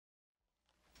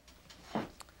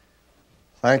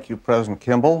Thank you, President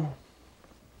Kimball.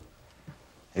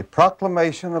 A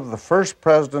proclamation of the First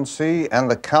Presidency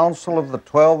and the Council of the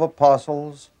 12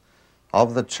 Apostles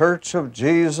of the Church of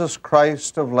Jesus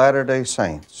Christ of Latter-day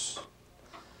Saints.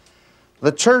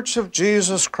 The Church of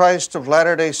Jesus Christ of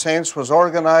Latter-day Saints was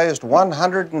organized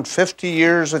 150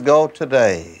 years ago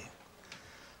today.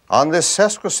 On this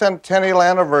sesquicentennial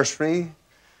anniversary,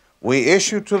 we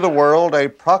issue to the world a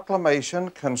proclamation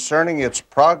concerning its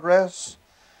progress,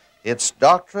 its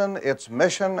doctrine, its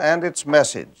mission, and its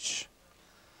message.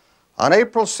 On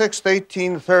April 6,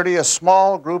 1830, a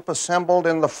small group assembled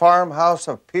in the farmhouse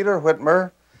of Peter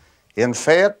Whitmer in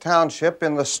Fayette Township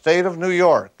in the state of New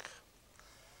York.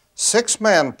 6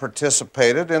 men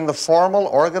participated in the formal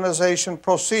organization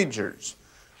procedures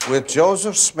with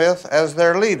Joseph Smith as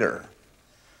their leader.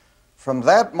 From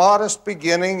that modest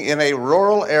beginning in a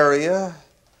rural area,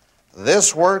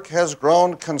 this work has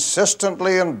grown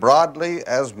consistently and broadly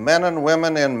as men and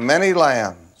women in many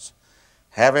lands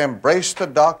have embraced the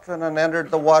doctrine and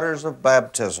entered the waters of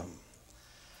baptism.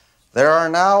 There are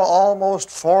now almost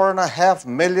 4.5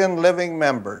 million living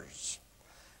members,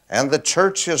 and the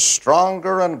church is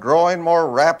stronger and growing more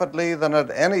rapidly than at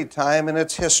any time in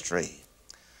its history.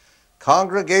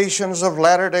 Congregations of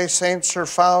Latter-day Saints are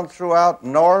found throughout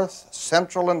North,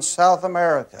 Central, and South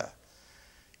America,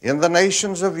 in the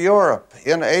nations of Europe,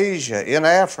 in Asia, in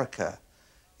Africa,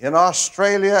 in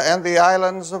Australia and the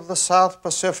islands of the South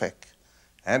Pacific,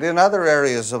 and in other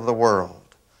areas of the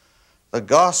world. The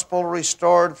gospel,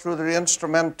 restored through the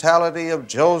instrumentality of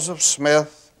Joseph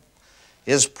Smith,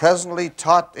 is presently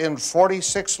taught in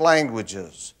 46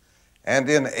 languages and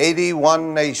in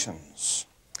 81 nations.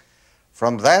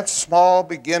 From that small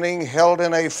beginning held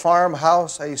in a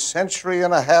farmhouse a century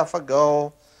and a half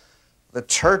ago, the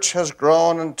church has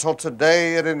grown until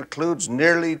today it includes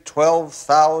nearly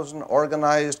 12,000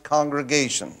 organized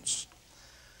congregations.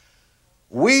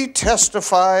 We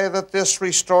testify that this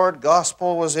restored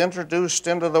gospel was introduced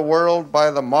into the world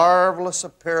by the marvelous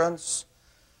appearance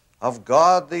of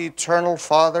God the Eternal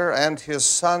Father and His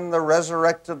Son, the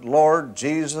resurrected Lord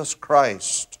Jesus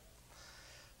Christ.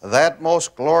 That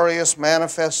most glorious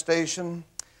manifestation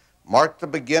marked the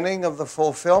beginning of the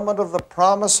fulfillment of the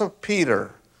promise of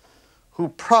Peter, who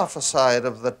prophesied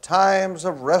of the times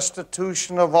of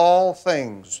restitution of all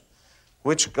things,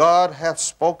 which God hath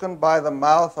spoken by the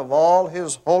mouth of all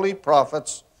His holy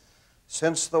prophets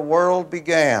since the world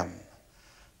began.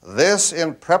 This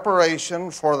in preparation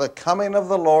for the coming of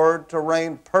the Lord to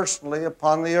reign personally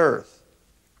upon the earth.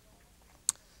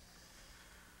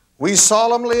 We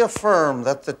solemnly affirm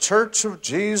that the Church of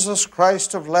Jesus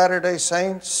Christ of Latter-day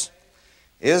Saints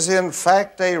is in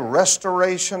fact a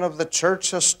restoration of the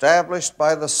church established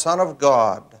by the Son of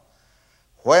God,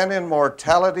 when in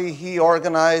mortality He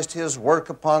organized His work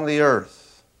upon the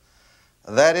earth,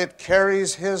 that it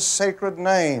carries His sacred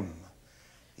name,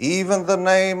 even the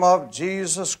name of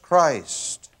Jesus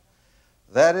Christ,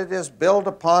 that it is built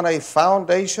upon a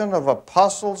foundation of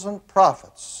apostles and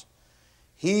prophets,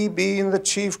 He being the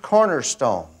chief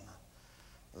cornerstone,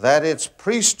 that its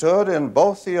priesthood in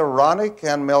both the Aaronic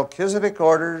and Melchizedek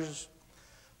orders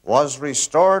was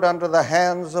restored under the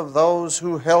hands of those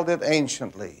who held it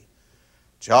anciently,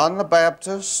 John the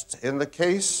Baptist in the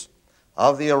case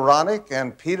of the Aaronic,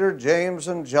 and Peter, James,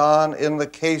 and John in the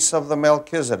case of the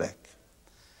Melchizedek.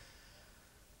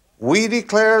 We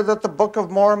declare that the Book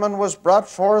of Mormon was brought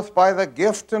forth by the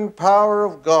gift and power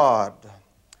of God,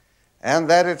 and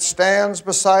that it stands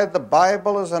beside the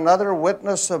Bible as another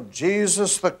witness of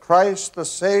Jesus the Christ, the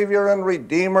Savior and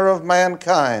Redeemer of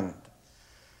mankind.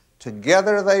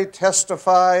 Together they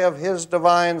testify of His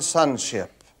divine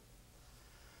sonship.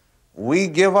 We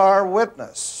give our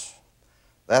witness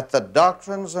that the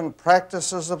doctrines and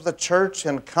practices of the church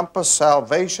encompass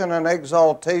salvation and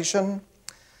exaltation,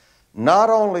 not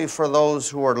only for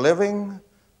those who are living,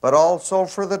 but also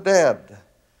for the dead,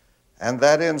 and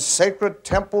that in sacred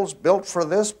temples built for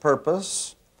this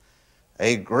purpose,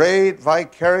 a great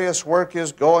vicarious work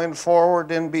is going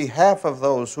forward in behalf of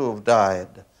those who have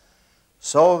died,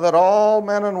 so that all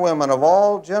men and women of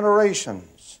all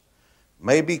generations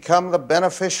may become the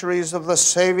beneficiaries of the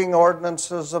saving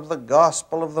ordinances of the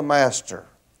gospel of the Master.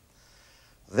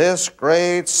 This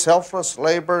great selfless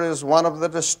labor is one of the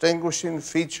distinguishing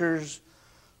features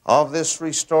of this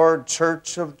restored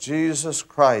Church of Jesus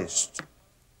Christ.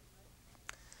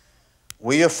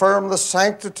 We affirm the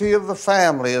sanctity of the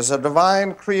family as a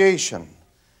divine creation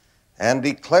and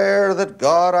declare that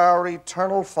God, our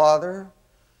eternal Father,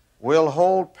 will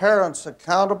hold parents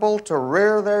accountable to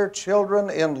rear their children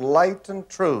in light and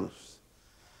truth,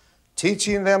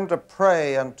 teaching them to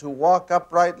pray and to walk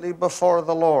uprightly before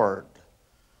the Lord.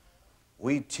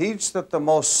 we teach that the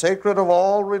most sacred of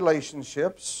all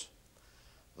relationships,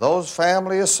 those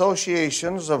family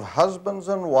associations of husbands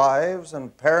and wives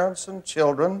and parents and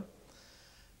children,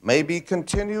 may be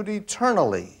continued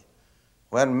eternally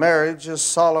when marriage is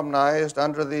solemnized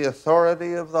under the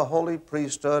authority of the holy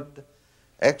priesthood,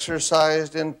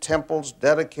 exercised in temples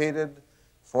dedicated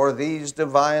for these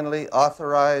divinely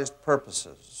authorized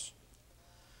purposes.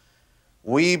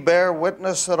 We bear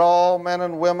witness that all men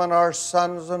and women are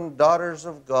sons and daughters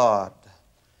of God,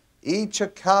 each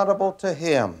accountable to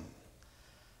Him,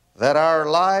 that our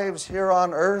lives here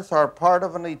on earth are part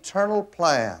of an eternal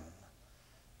plan,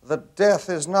 that death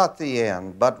is not the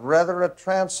end, but rather a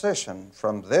transition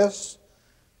from this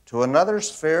to another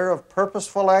sphere of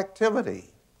purposeful activity,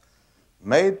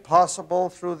 made possible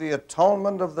through the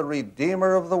atonement of the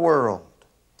Redeemer of the world,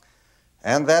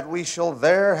 and that we shall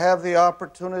there have the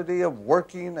opportunity of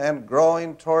working and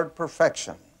growing toward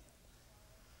perfection.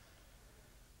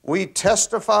 We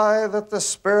testify that the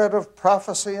spirit of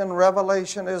prophecy and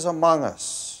revelation is among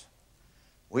us.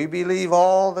 We believe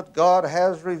all that God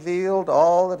has revealed,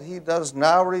 all that He does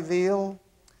now reveal,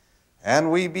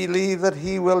 and we believe that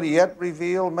He will yet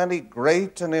reveal many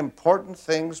great and important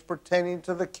things pertaining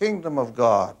to the kingdom of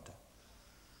God.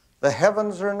 The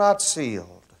heavens are not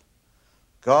sealed.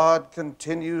 God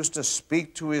continues to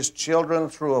speak to His children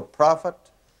through a prophet,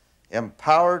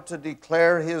 empowered to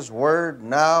declare His word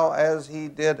now as He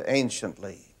did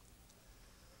anciently.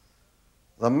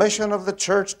 The mission of the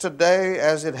church today,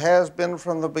 as it has been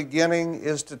from the beginning,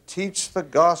 is to teach the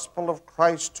gospel of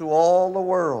Christ to all the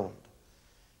world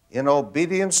in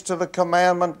obedience to the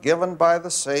commandment given by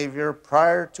the Savior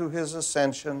prior to His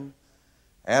ascension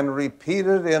and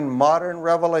repeated in modern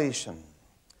revelation.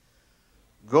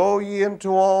 Go ye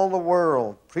into all the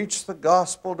world, preach the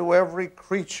gospel to every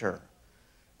creature,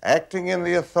 acting in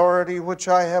the authority which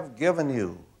I have given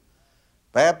you,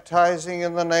 baptizing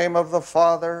in the name of the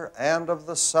Father and of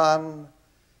the Son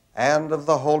and of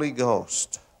the Holy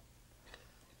Ghost.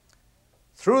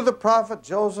 Through the prophet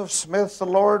Joseph Smith, the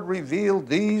Lord revealed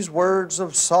these words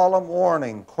of solemn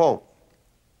warning, quote,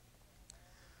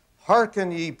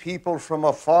 "Hearken ye people from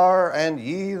afar, and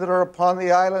ye that are upon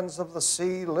the islands of the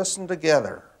sea, listen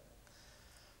together.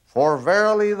 For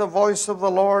verily the voice of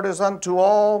the Lord is unto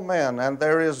all men, and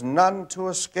there is none to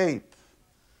escape.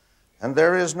 And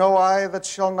there is no eye that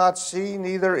shall not see,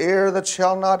 neither ear that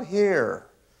shall not hear,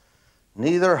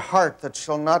 neither heart that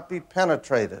shall not be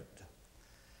penetrated.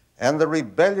 And the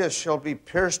rebellious shall be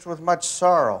pierced with much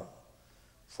sorrow,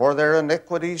 for their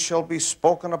iniquities shall be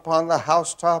spoken upon the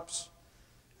housetops,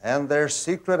 and their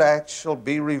secret acts shall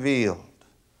be revealed.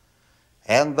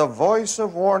 And the voice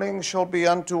of warning shall be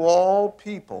unto all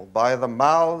people by the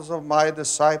mouths of my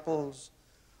disciples,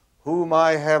 whom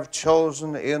I have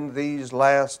chosen in these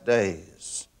last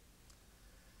days."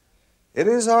 It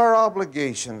is our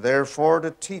obligation, therefore,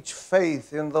 to teach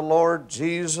faith in the Lord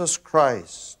Jesus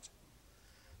Christ,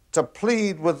 to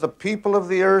plead with the people of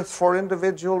the earth for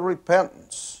individual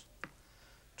repentance,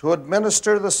 to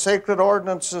administer the sacred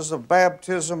ordinances of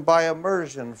baptism by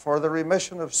immersion for the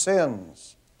remission of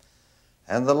sins,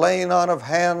 and the laying on of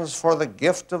hands for the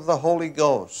gift of the Holy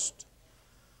Ghost.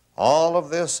 All of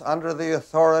this under the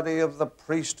authority of the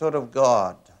priesthood of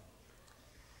God.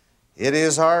 It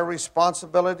is our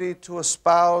responsibility to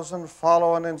espouse and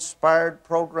follow an inspired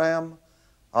program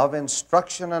of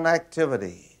instruction and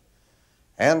activity,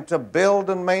 and to build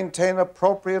and maintain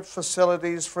appropriate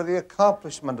facilities for the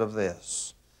accomplishment of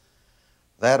this,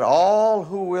 that all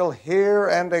who will hear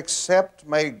and accept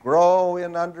may grow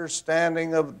in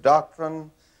understanding of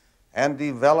doctrine and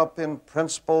develop in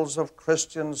principles of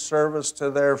Christian service to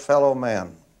their fellow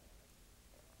men.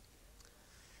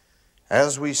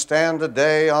 As we stand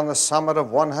today on the summit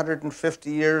of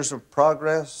 150 years of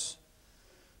progress,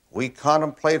 we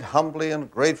contemplate humbly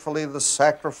and gratefully the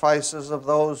sacrifices of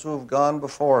those who have gone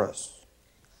before us,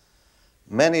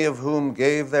 many of whom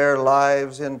gave their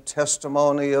lives in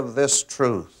testimony of this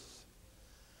truth.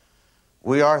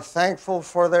 We are thankful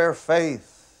for their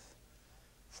faith,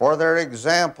 for their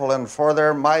example, and for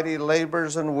their mighty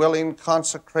labors and willing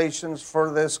consecrations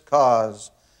for this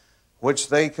cause, which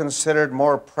they considered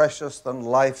more precious than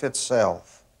life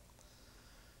itself.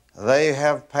 They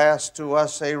have passed to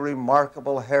us a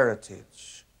remarkable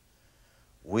heritage.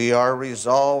 We are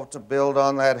resolved to build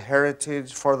on that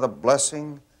heritage for the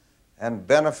blessing and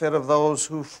benefit of those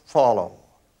who follow,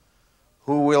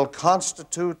 who will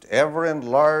constitute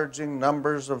ever-enlarging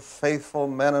numbers of faithful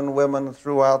men and women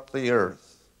throughout the earth.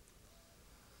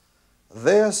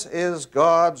 This is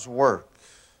God's work.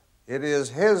 It is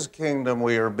His kingdom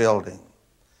we are building.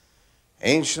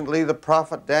 Anciently, the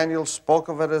prophet Daniel spoke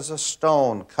of it as a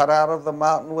stone cut out of the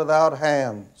mountain without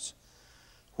hands,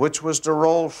 which was to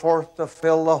roll forth to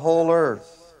fill the whole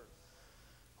earth.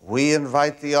 We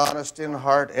invite the honest in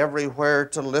heart everywhere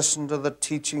to listen to the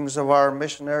teachings of our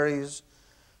missionaries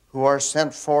who are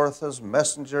sent forth as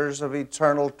messengers of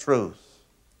eternal truth,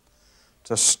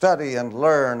 to study and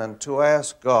learn and to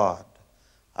ask God,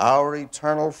 our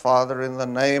eternal Father, in the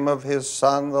name of his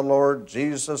Son, the Lord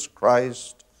Jesus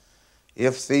Christ,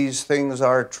 if these things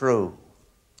are true.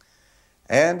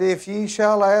 And if ye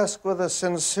shall ask with a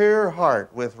sincere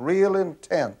heart, with real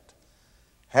intent,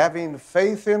 having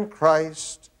faith in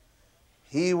Christ,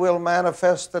 he will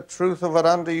manifest the truth of it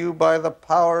unto you by the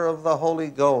power of the Holy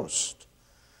Ghost.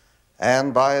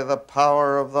 And by the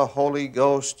power of the Holy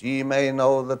Ghost ye may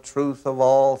know the truth of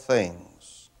all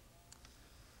things.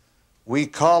 We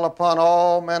call upon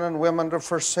all men and women to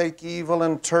forsake evil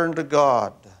and turn to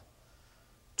God,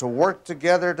 to work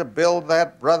together to build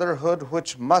that brotherhood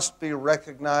which must be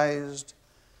recognized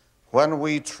when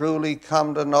we truly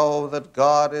come to know that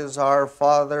God is our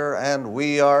Father and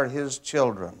we are his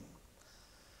children,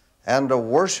 and to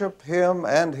worship him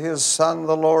and his Son,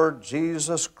 the Lord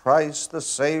Jesus Christ, the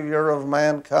Savior of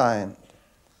mankind,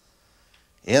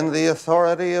 in the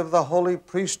authority of the holy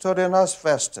priesthood in us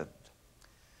vested.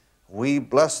 We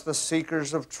bless the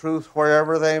seekers of truth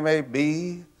wherever they may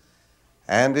be,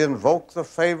 and invoke the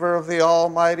favor of the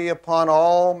Almighty upon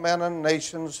all men and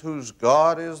nations whose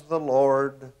God is the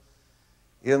Lord.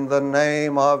 In the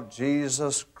name of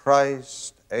Jesus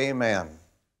Christ, amen.